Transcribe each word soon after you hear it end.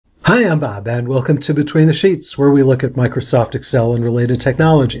Hi, I'm Bob, and welcome to Between the Sheets, where we look at Microsoft Excel and related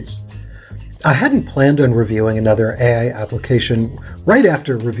technologies. I hadn't planned on reviewing another AI application right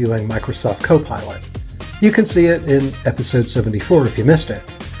after reviewing Microsoft Copilot. You can see it in episode 74 if you missed it.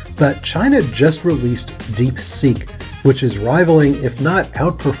 But China just released Deepseek, which is rivaling, if not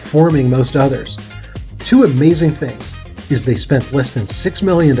outperforming, most others. Two amazing things is they spent less than $6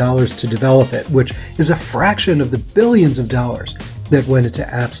 million to develop it, which is a fraction of the billions of dollars that went into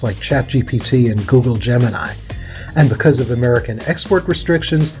apps like ChatGPT and Google Gemini. And because of American export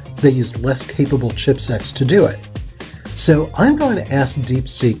restrictions, they used less capable chipsets to do it. So I'm going to ask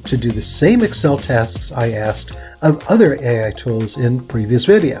Deepseek to do the same Excel tasks I asked of other AI tools in previous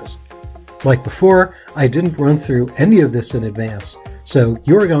videos. Like before, I didn't run through any of this in advance, so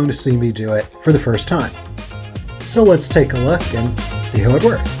you're going to see me do it for the first time. So let's take a look and see how it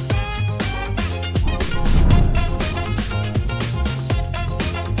works.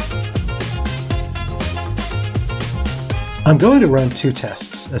 I'm going to run two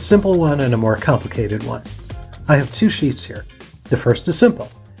tests, a simple one and a more complicated one. I have two sheets here. The first is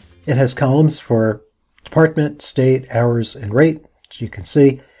simple. It has columns for department, state, hours, and rate, as you can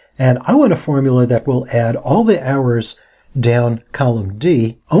see, and I want a formula that will add all the hours down column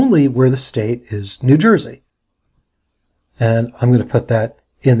D, only where the state is New Jersey. And I'm going to put that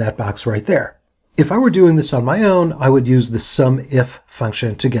in that box right there. If I were doing this on my own, I would use the SUMIF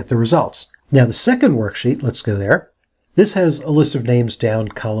function to get the results. Now the second worksheet, let's go there. This has a list of names down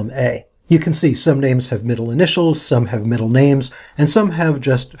column A. You can see some names have middle initials, some have middle names, and some have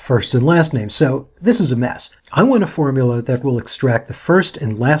just first and last names. So this is a mess. I want a formula that will extract the first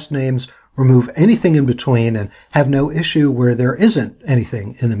and last names, remove anything in between, and have no issue where there isn't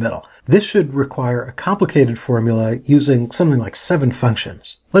anything in the middle. This should require a complicated formula using something like 7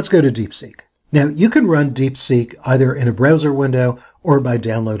 functions. Let's go to Deepseek. Now you can run Deepseek either in a browser window or by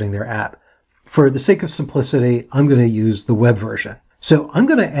downloading their app. For the sake of simplicity, I'm going to use the web version. So I'm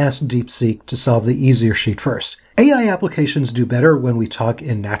going to ask Deepseek to solve the easier sheet first. AI applications do better when we talk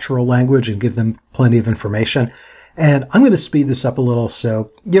in natural language and give them plenty of information. And I'm going to speed this up a little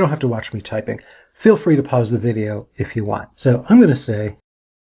so you don't have to watch me typing. Feel free to pause the video if you want. So I'm going to say,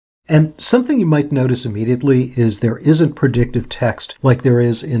 and something you might notice immediately is there isn't predictive text like there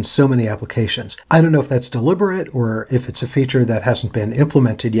is in so many applications. I don't know if that's deliberate or if it's a feature that hasn't been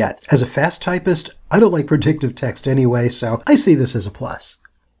implemented yet. As a fast typist, I don't like predictive text anyway, so I see this as a plus.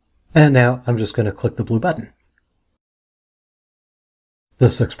 And now I'm just going to click the blue button.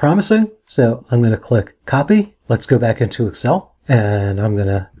 This looks promising, so I'm going to click Copy. Let's go back into Excel, and I'm going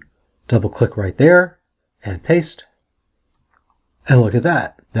to double click right there and paste. And look at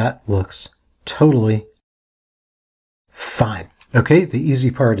that. That looks totally fine. Okay, the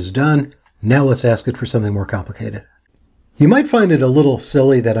easy part is done. Now let's ask it for something more complicated. You might find it a little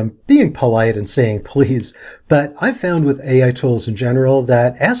silly that I'm being polite and saying please, but I've found with AI tools in general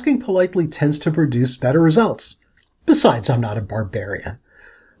that asking politely tends to produce better results. Besides, I'm not a barbarian.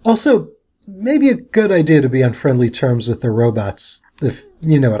 Also, maybe a good idea to be on friendly terms with the robots, if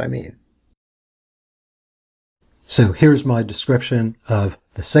you know what I mean. So here's my description of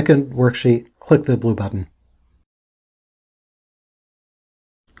the second worksheet. Click the blue button.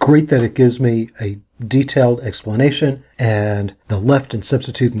 Great that it gives me a detailed explanation, and the left and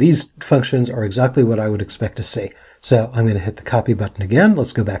substitute in these functions are exactly what I would expect to see. So I'm going to hit the copy button again.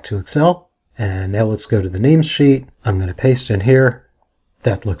 Let's go back to Excel. And now let's go to the names sheet. I'm going to paste in here.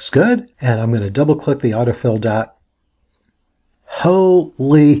 That looks good. And I'm going to double click the autofill dot.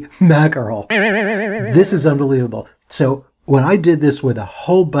 Holy mackerel. This is unbelievable. So when I did this with a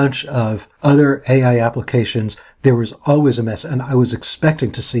whole bunch of other AI applications, there was always a mess, and I was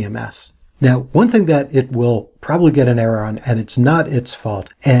expecting to see a mess. Now, one thing that it will probably get an error on, and it's not its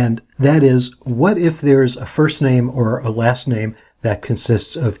fault, and that is, what if there's a first name or a last name that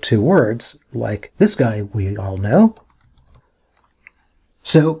consists of 2 words, like this guy we all know?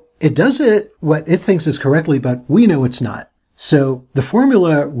 So it does what it thinks is correctly, but we know it's not. So the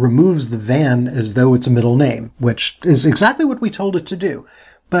formula removes the Van as though it's a middle name, which is exactly what we told it to do.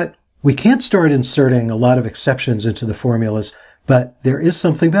 But we can't start inserting a lot of exceptions into the formulas, but there is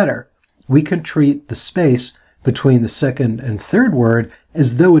something better. We can treat the space between the second and third word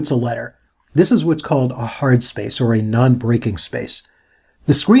as though it's a letter. This is what's called a hard space or a non-breaking space.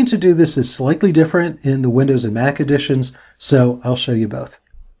 The screen to do this is slightly different in the Windows and Mac editions, so I'll show you both.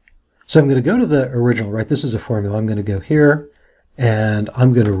 So I'm going to go to the original, right? This is a formula. I'm going to go here, and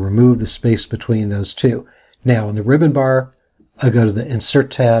I'm going to remove the space between those two. Now, on the ribbon bar, I go to the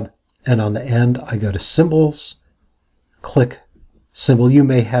Insert tab, and on the end, I go to Symbols, click Symbol. You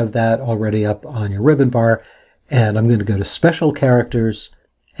may have that already up on your ribbon bar, and I'm going to go to Special Characters,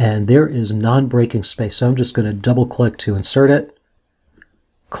 And there is non-breaking space. So I'm just going to double click to insert it,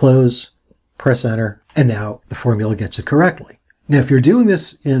 close, press enter, and now the formula gets it correctly. Now, if you're doing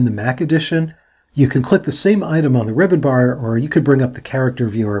this in the Mac edition, you can click the same item on the ribbon bar, or you could bring up the character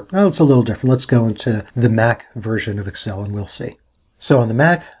viewer. Well, it's a little different. Let's go into the Mac version of Excel and we'll see. So on the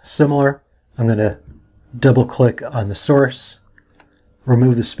Mac, similar, I'm going to double click on the source,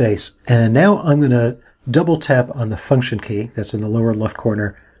 remove the space, and now I'm going to double tap on the function key that's in the lower left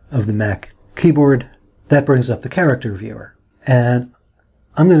corner of the Mac keyboard. That brings up the character viewer. And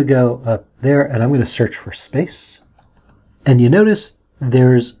I'm going to go up there and I'm going to search for space. And you notice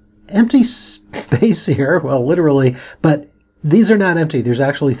there's empty space here, well, literally, but these are not empty. There's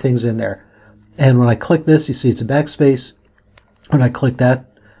actually things in there. And when I click this, you see it's a backspace. When I click that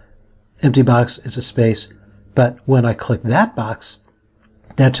empty box, it's a space. But when I click that box,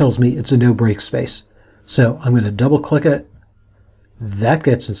 that tells me it's a no break space. So I'm going to double click it. That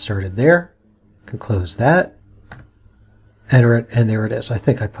gets inserted there. I can close that, enter it, and there it is. I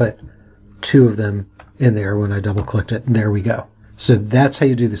think I put 2 of them in there when I double clicked it, and there we go. So that's how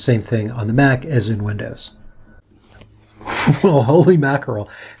you do the same thing on the Mac as in Windows. Well, holy mackerel.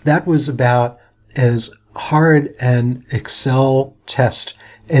 That was about as hard an Excel test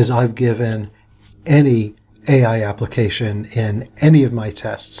as I've given any AI application in any of my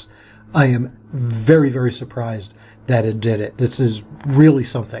tests. I am very, very surprised that it did it. This is really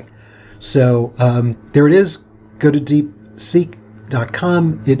something. So there it is. Go to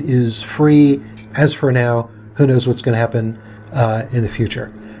Deepseek.com. It is free as for now. Who knows what's going to happen in the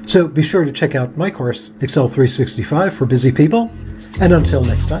future. So be sure to check out my course, Excel 365 for Busy People. And until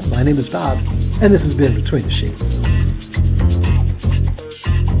next time, my name is Bob, and this has been Between the Sheets.